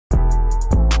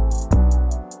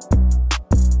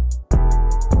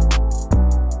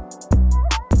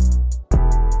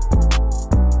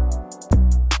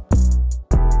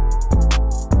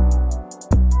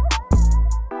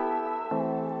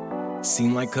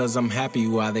like cause I'm happy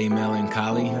while they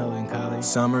melancholy.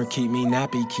 Summer keep me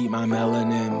nappy, keep my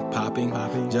melanin popping.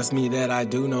 Just me that I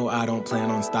do know I don't plan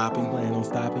on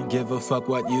stopping. Give a fuck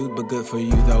what you, but good for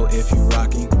you though if you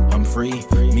rocking. I'm free,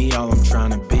 me all I'm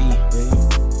trying to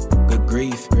be. Good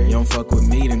grief, you don't fuck with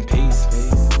me then peace.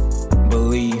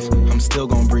 Believe, I'm still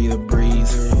gon' breathe a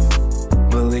breeze.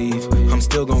 Believe, I'm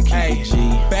still gon' keep it G.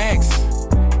 Facts,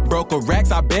 broke a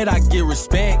racks, I bet I get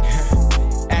respect.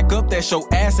 Act up, that's your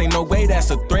ass, ain't no way that's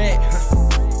a threat.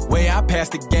 Way I pass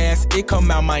the gas, it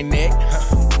come out my neck.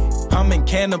 I'm in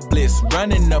cannabis,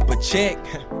 running up a check.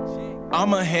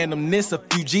 I'ma hand them this, a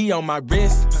few G on my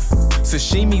wrist.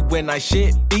 Sashimi when I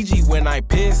shit, Fiji when I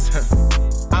piss.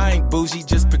 I ain't bougie,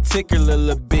 just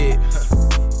particular a bit.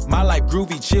 My life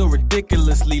groovy, chill,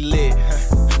 ridiculously lit.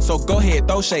 So go ahead,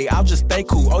 throw shade, I'll just stay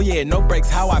cool. Oh yeah, no breaks,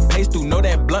 how I pace through. Know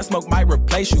that blunt smoke might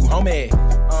replace you, homie.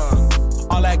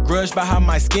 All that grudge by how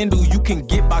my skin do. You can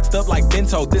get boxed up like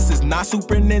bento. This is not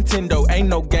Super Nintendo, ain't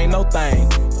no game, no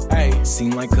thing. Hey,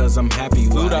 seem like cause I'm happy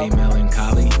while they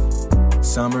melancholy.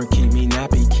 Summer keep me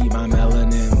nappy, keep my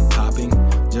melanin popping.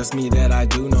 Just me that I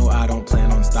do know I don't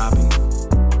plan on stopping.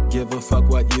 Give a fuck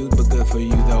what you, but good for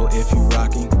you though if you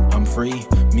rocking. I'm free,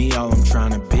 me all I'm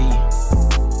trying to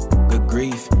be. Good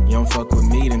grief, you don't fuck with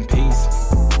me then peace.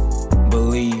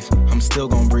 Believe, I'm still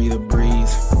gon' breathe a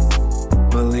breeze.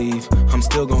 Believe, I'm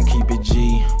still gon' keep it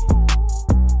G.